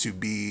Eminem to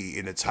be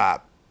in the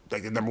top,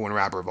 like the number 1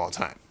 rapper of all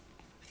time.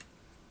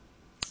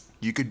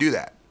 You could do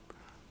that.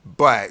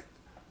 But,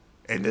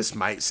 and this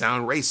might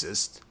sound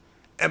racist,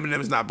 Eminem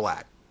is not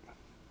black.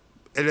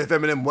 And if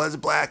Eminem was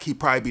black, he'd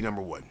probably be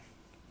number 1.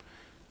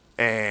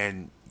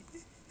 And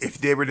if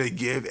they were to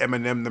give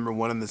Eminem number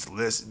 1 on this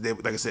list,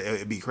 like I said,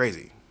 it'd be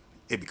crazy.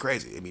 It'd be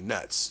crazy. It'd be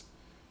nuts.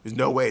 There's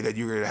no way that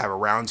you're going to have a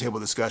roundtable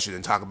discussion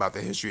and talk about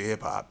the history of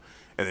hip-hop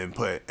and then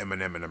put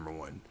Eminem at number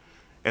 1.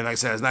 And like I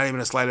said, it's not even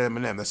a slight at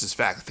Eminem. That's just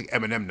fact. I think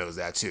Eminem knows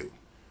that too.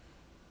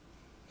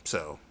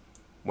 So,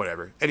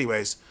 whatever.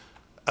 Anyways,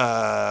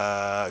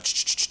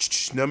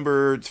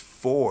 number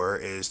 4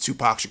 is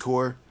Tupac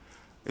Shakur.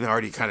 And I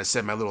already kind of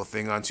said my little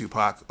thing on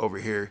Tupac over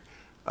here.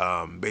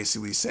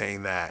 Basically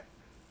saying that,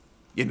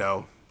 you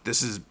know,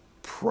 this is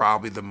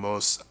probably the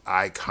most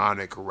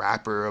iconic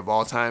rapper of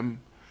all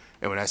time.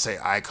 And when I say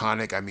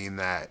iconic, I mean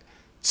that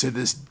to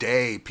this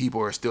day,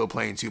 people are still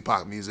playing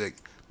Tupac music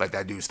like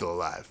that dude's still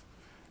alive.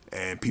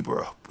 And people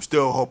are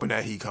still hoping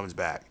that he comes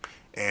back.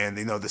 And,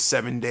 you know, the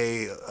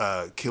 7-day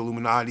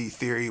QultLyfe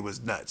theory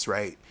was nuts,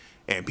 right?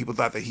 And people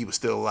thought that he was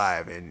still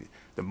alive. And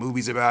the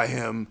movies about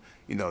him,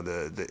 you know,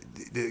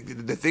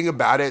 the thing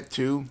about it,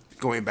 too,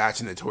 going back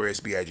to the Notorious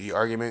B.I.G.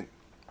 argument,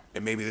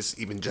 and maybe this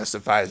even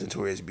justifies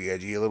Notorious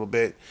B.I.G. a little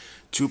bit,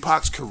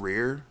 Tupac's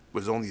career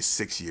was only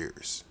 6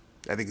 years.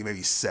 I think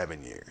maybe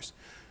 7 years.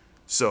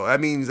 So that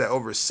means that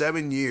over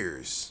 7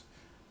 years,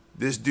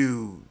 this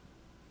dude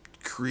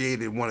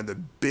created one of the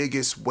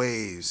biggest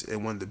waves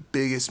and one of the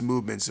biggest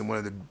movements and one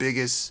of the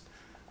biggest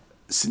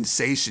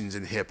sensations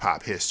in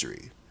hip-hop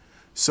history.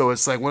 So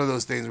it's like one of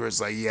those things where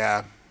it's like,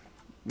 yeah,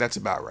 that's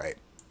about right.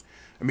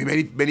 I mean,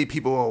 many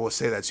people will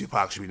say that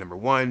Tupac should be number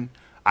 1.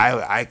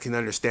 I can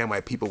understand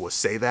why people will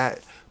say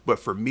that. But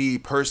for me,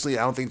 personally,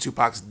 I don't think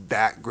Tupac's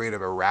that great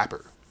of a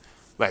rapper.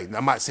 Like,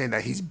 I'm not saying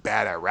that he's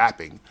bad at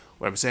rapping.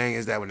 What I'm saying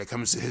is that when it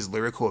comes to his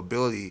lyrical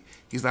ability,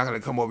 he's not going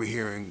to come over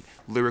here and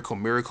lyrical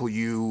miracle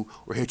you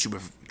or hit you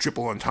with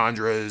triple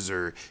entendres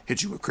or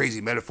hit you with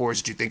crazy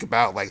metaphors that you think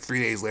about like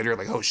 3 days later,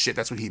 like, oh shit,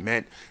 that's what he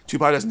meant.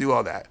 Tupac doesn't do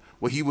all that.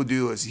 What he will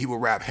do is he will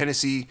rap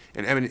Hennessy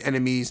and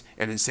enemies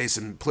and then say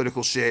some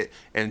political shit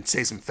and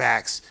say some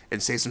facts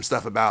and say some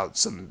stuff about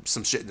some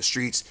shit in the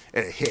streets,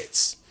 and it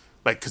hits.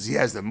 Like, because he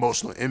has the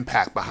emotional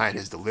impact behind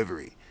his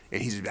delivery.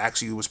 And he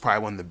actually was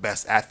probably one of the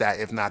best at that,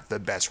 if not the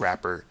best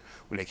rapper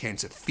when it came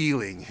to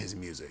feeling his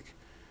music.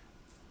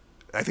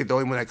 I think the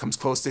only one that comes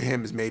close to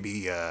him is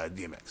maybe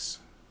DMX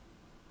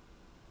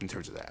in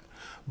terms of that.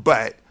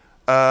 But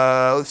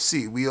let's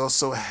see. We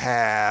also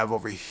have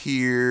over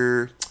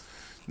here,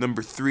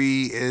 number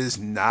 3 is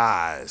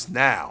Nas.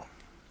 Now,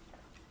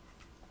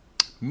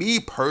 me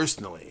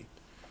personally,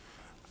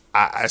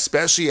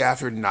 especially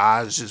after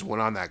Nas just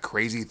went on that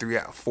crazy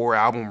 4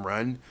 album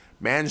run,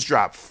 man's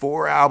dropped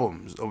 4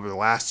 albums over the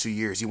last 2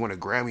 years. He won a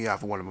Grammy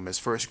off of one of them, his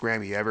first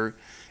Grammy ever.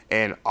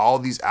 And all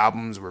these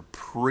albums were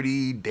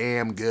pretty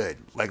damn good.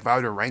 Like, if I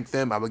were to rank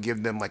them, I would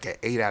give them like an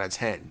 8 out of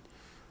 10.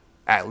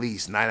 At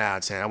least 9 out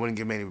of 10. I wouldn't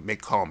give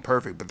make call them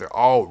perfect, but they're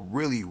all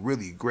really,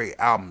 really great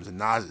albums. And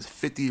Nas is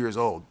 50 years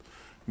old,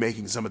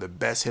 making some of the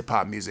best hip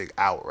hop music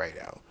out right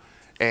now.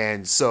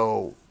 And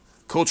so,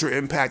 cultural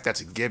impact,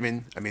 that's a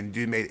given. I mean, the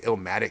dude made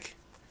Illmatic.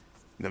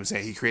 You know what I'm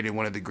saying? He created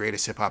one of the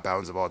greatest hip hop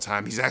albums of all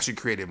time. He's actually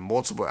created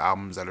multiple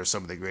albums that are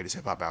some of the greatest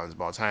hip hop albums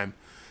of all time.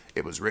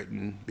 It Was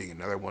Written being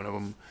another one of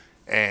them.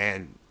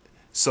 And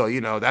so,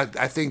 you know, that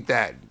I think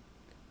that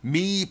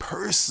me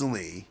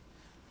personally,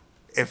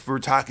 if we're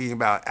talking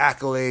about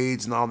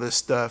accolades and all this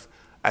stuff,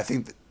 I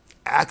think that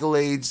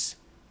accolades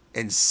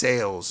and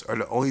sales are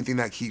the only thing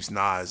that keeps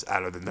Nas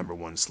out of the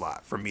 #1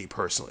 slot for me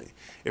personally.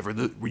 If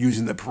we're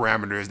using the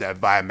parameters that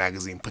Vibe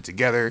magazine put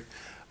together,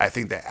 I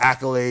think that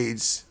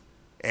accolades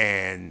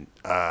and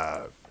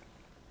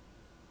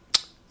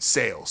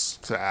sales.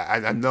 So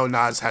I know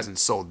Nas hasn't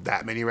sold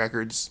that many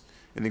records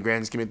in the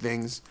grand scheme of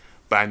things,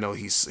 but I know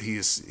he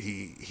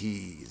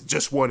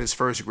just won his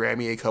first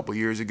Grammy a couple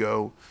years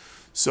ago.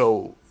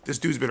 So this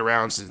dude's been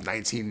around since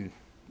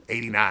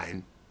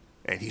 1989,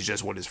 and he's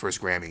just won his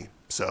first Grammy.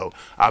 So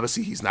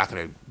obviously he's not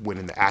going to win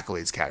in the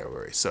accolades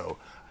category. So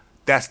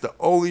that's the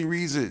only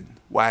reason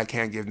why I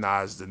can't give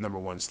Nas the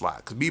 #1 slot.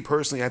 Because me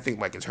personally, I think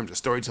like in terms of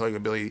storytelling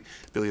ability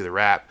to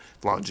rap,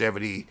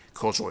 longevity,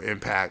 cultural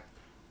impact,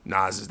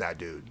 Nas is that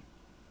dude.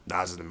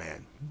 Nas is the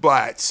man.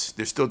 But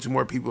there's still 2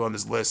 more people on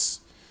this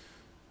list.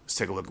 Let's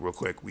take a look real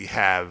quick. We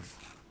have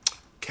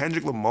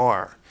Kendrick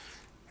Lamar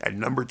at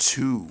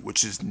 #2,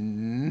 which is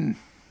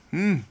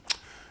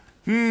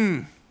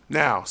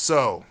now.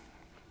 So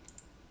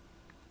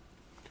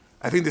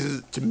I think this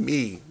is, to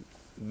me,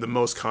 the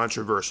most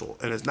controversial,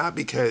 and it's not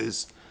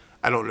because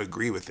I don't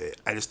agree with it.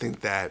 I just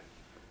think that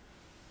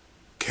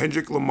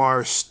Kendrick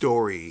Lamar's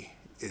story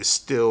is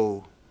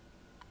still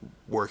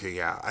working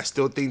out. I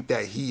still think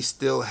that he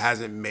still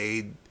hasn't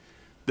made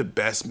the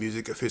best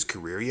music of his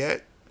career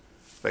yet.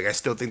 Like, I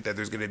still think that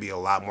there's going to be a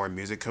lot more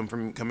music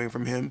coming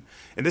from him.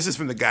 And this is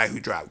from the guy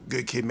who dropped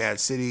Good Kid, Mad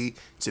City,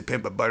 To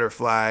Pimp a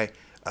Butterfly.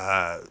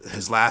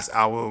 His last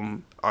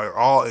album are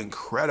all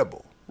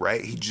incredible,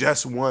 right? He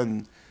just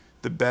won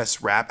the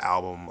best rap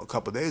album a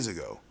couple days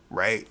ago,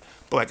 right?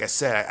 But like I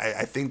said,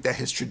 I think that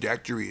his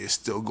trajectory is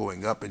still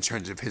going up in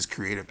terms of his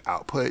creative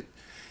output.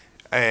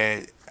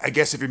 And I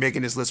guess if you're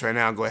making this list right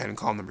now, go ahead and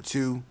call him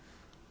 #2.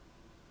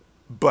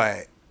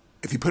 But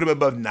if you put him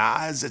above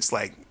Nas, it's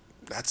like,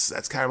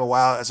 that's kind of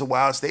a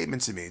wild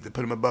statement to me to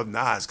put him above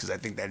Nas, because I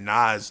think that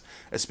Nas,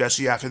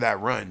 especially after that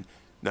run, you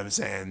know what I'm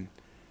saying,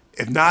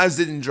 if Nas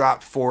didn't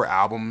drop 4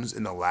 albums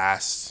in the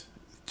last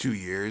 2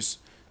 years,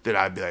 then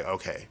I'd be like,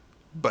 okay.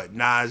 But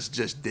Nas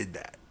just did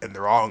that, and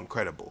they're all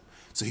incredible.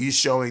 So he's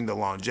showing the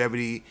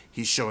longevity,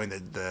 he's showing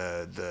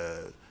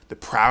the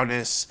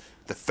proudness,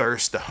 the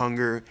thirst, the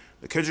hunger.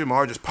 The Kendrick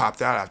Lamar just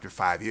popped out after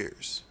 5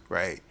 years,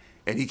 right?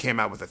 And he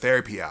came out with a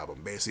therapy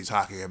album, basically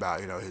talking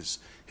about, you know, his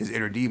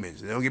inner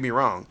demons. And don't get me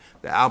wrong,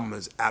 the album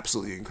is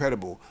absolutely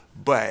incredible,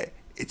 but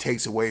it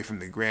takes away from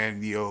the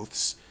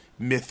grandiose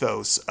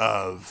mythos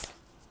of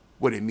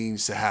what it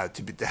means to have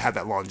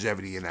that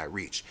longevity and that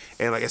reach.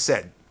 And like I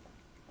said,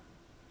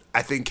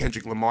 I think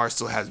Kendrick Lamar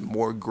still has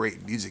more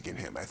great music in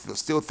him. I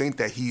still think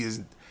that he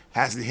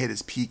hasn't hit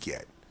his peak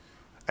yet.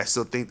 I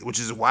still think, which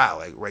is wild.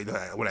 Like right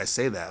now, when I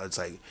say that, it's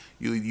like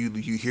you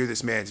hear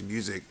this man's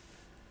music,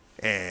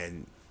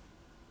 and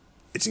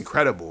it's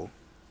incredible.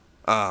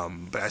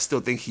 But I still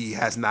think he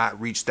has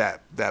not reached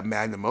that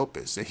magnum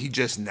opus, and he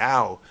just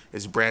now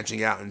is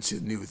branching out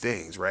into new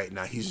things. Right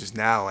now, he's just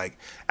now like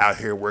out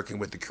here working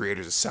with the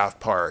creators of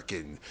South Park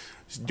and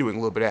doing a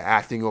little bit of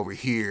acting over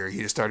here.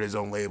 He just started his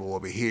own label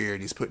over here,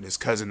 and he's putting his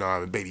cousin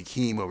on, and Baby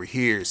Keem over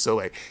here. So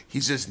like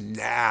he's just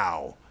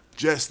now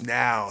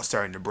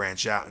starting to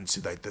branch out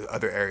into like the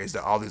other areas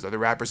that all these other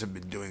rappers have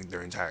been doing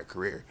their entire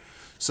career.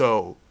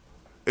 So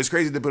it's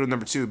crazy to put him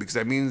 #2, because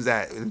that means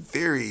that in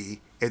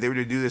theory, if they were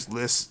to do this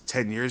list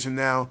 10 years from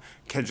now,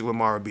 Kendrick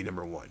Lamar would be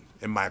 #1,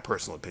 in my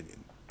personal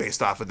opinion,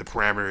 based off of the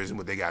parameters and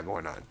what they got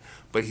going on.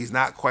 But he's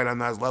not quite on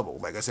Nas' level.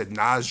 Like I said,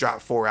 Nas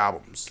dropped 4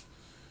 albums.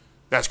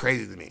 That's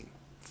crazy to me.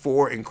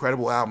 4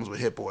 incredible albums with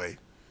Hit Boy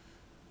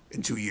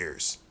in 2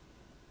 years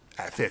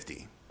at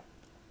 50.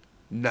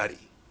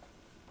 Nutty.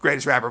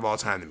 Greatest rapper of all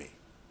time to me.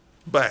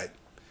 But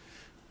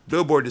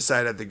Billboard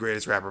decided that the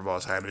greatest rapper of all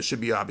time, and it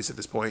should be obvious at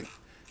this point,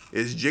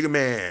 is Jigga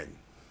Man,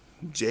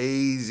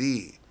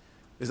 Jay-Z.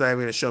 It's not even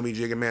gonna show me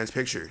Jigga Man's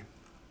picture.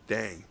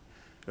 Dang.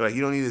 They're like,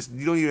 you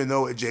don't even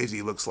know what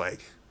Jay-Z looks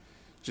like.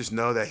 Just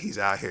know that he's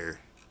out here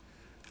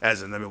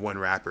as a #1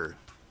 rapper.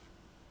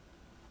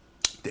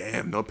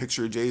 Damn, no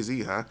picture of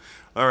Jay-Z, huh?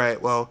 All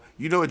right, well,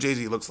 you know what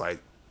Jay-Z looks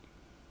like.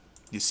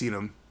 You've seen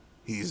him.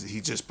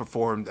 He just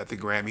performed at the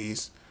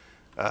Grammys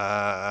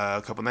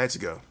a couple nights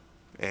ago,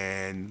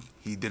 and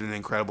he did an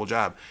incredible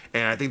job.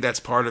 And I think that's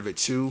part of it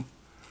too,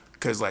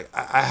 because like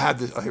I had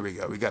this. Oh, here we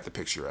go. We got the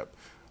picture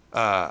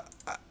up.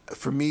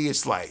 For me,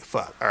 it's like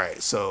fuck. All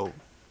right, so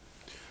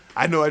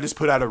I know I just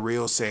put out a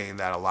reel saying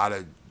that a lot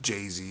of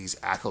Jay-Z's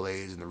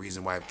accolades and the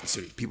reason why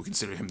people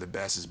consider him the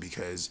best is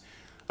because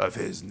of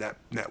his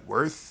net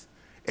worth,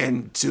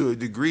 and to a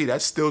degree,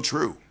 that's still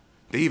true.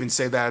 They even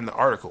say that in the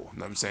article. You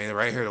know what I'm saying?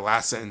 Right here, the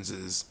last sentence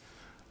is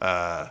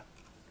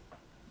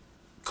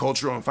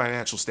cultural and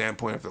financial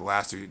standpoint of the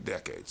last 3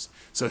 decades.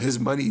 So his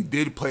money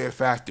did play a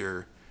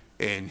factor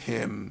in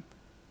him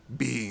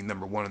being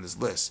number one on this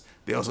list.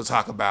 They also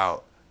talk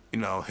about, you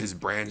know, his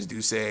brands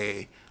do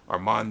say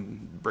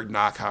Armand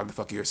Brignac, how the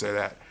fuck you say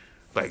that?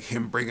 Like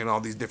him bringing all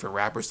these different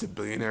rappers to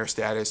billionaire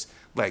status.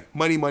 Like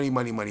money, money,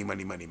 money, money,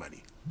 money, money,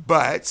 money.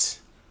 But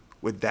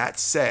with that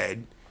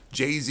said,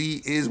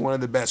 Jay-Z is one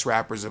of the best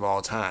rappers of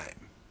all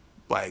time.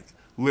 Like,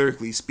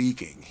 lyrically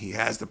speaking, he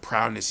has the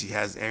proudness, he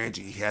has the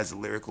energy, he has the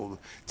lyrical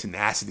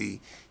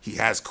tenacity, he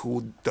has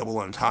cool double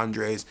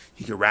entendres,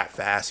 he can rap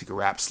fast, he can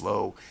rap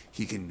slow,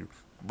 he can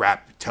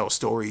rap, tell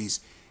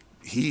stories.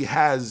 He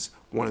has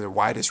one of the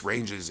widest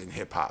ranges in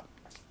hip-hop.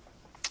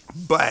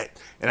 But,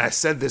 and I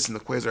said this in the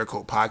Quasar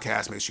Cult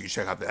podcast, make sure you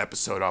check out the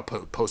episode, I'll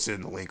post it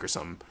in the link or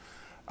something.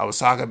 I was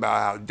talking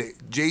about how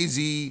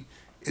Jay-Z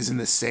is in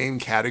the same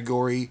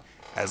category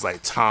as like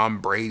Tom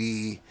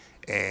Brady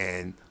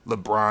and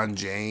LeBron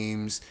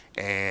James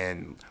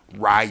and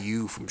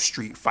Ryu from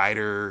Street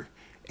Fighter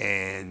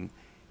and,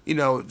 you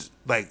know,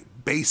 like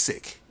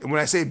basic. And when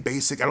I say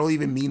basic, I don't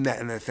even mean that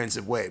in an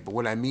offensive way. But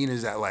what I mean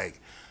is that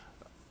like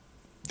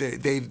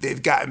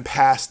they've gotten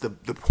past the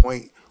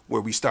point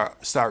where we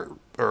start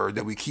or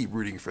that we keep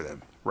rooting for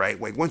them, right?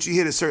 Like once you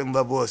hit a certain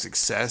level of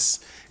success,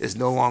 it's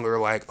no longer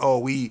like, oh,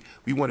 we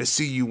want to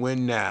see you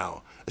win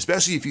now.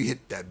 Especially if you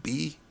hit that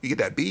B, you get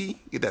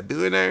that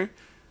billionaire.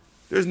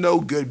 There's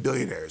no good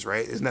billionaires,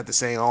 right? Isn't that the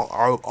saying?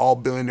 All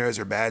billionaires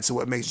are bad. So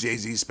what makes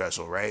Jay-Z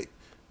special, right?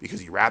 Because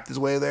he rapped his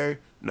way there?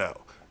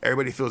 No.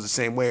 Everybody feels the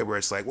same way where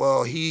it's like,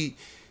 well, he's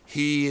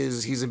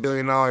 $1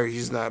 billion.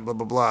 He's not blah,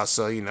 blah, blah.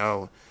 So, you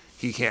know,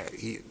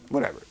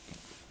 whatever.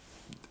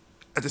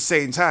 At the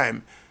same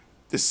time,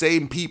 the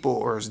same people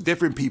or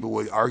different people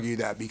would argue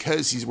that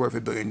because he's worth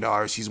 $1 billion,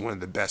 he's one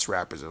of the best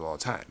rappers of all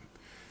time.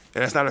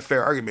 And that's not a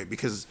fair argument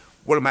because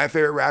one of my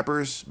favorite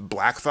rappers,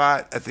 Black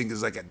Thought, I think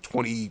is like at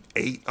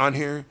 28 on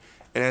here.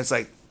 And it's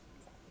like,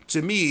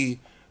 to me,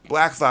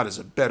 Black Thought is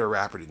a better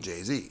rapper than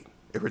Jay-Z.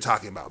 If we're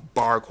talking about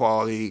bar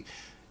quality,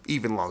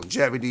 even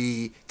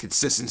longevity,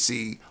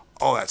 consistency,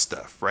 all that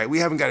stuff, right? We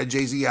haven't got a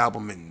Jay-Z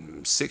album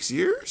in 6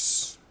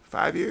 years?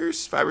 5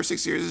 years? 5 or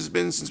 6 years it's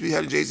been since we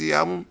had a Jay-Z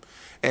album.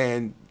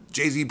 And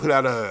Jay-Z put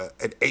out an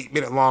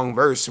 8-minute long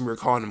verse and we were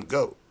calling him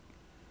GOAT.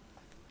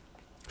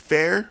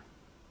 Fair?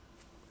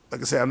 Like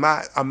I said,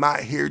 I'm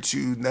not here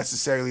to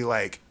necessarily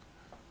like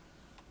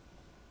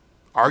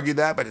argue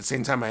that, but at the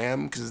same time I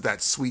am because it's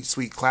that sweet,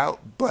 sweet clout.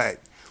 But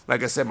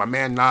like I said, my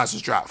man Nas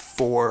has dropped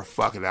 4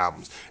 fucking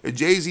albums. If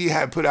Jay-Z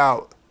had put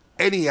out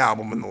any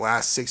album in the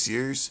last 6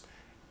 years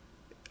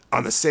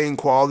on the same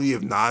quality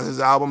of Nas's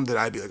album, then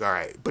I'd be like, all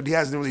right. But he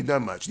hasn't really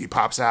done much. He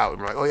pops out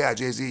and we're like, oh yeah,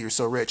 Jay-Z, you're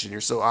so rich and you're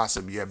so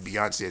awesome. You have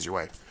Beyonce as your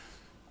wife.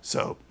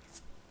 So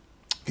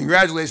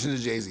congratulations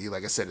to Jay-Z.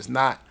 Like I said,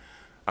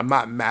 I'm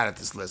not mad at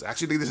this list. I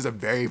actually think this is a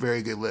very,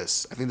 very good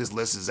list. I think this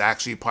list is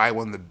actually probably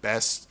one of the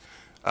best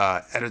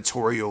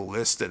editorial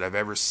lists that I've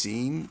ever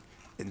seen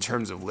in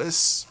terms of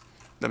lists. You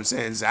know what I'm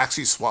saying? It's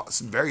actually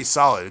very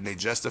solid, and they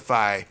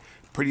justify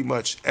pretty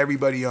much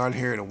everybody on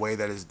here in a way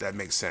that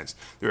makes sense.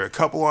 There are a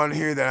couple on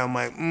here that I'm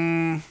like,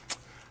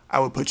 I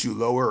would put you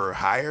lower or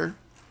higher.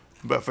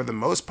 But for the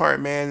most part,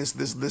 man,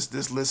 this list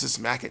is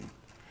smacking.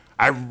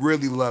 I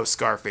really love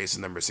Scarface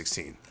at number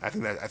 16. I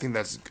think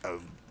that's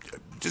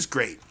just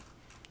great.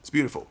 It's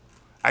beautiful.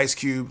 Ice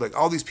Cube, like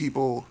all these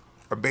people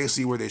are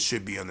basically where they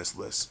should be on this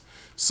list.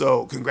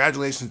 So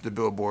congratulations to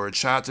Billboard.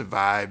 Shout out to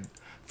Vibe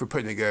for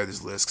putting together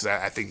this list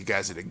because I think you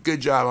guys did a good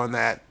job on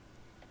that.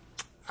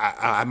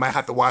 I might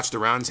have to watch the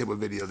roundtable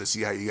video to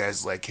see how you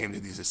guys like came to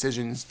these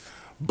decisions.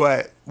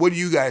 But what do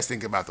you guys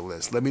think about the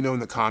list? Let me know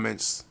in the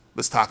comments.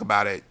 Let's talk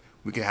about it.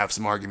 We can have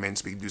some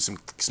arguments. We can do some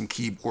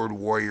keyboard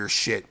warrior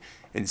shit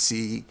and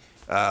see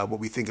what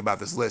we think about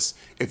this list.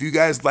 If you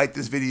guys like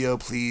this video,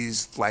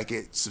 please like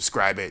it,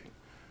 subscribe it.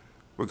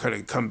 We're going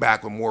to come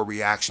back with more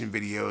reaction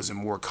videos and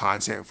more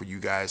content for you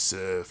guys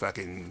to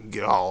fucking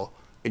get all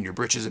in your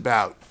britches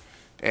about.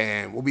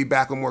 And we'll be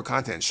back with more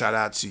content. Shout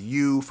out to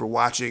you for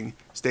watching.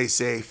 Stay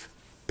safe.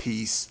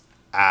 Peace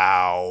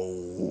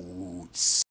out.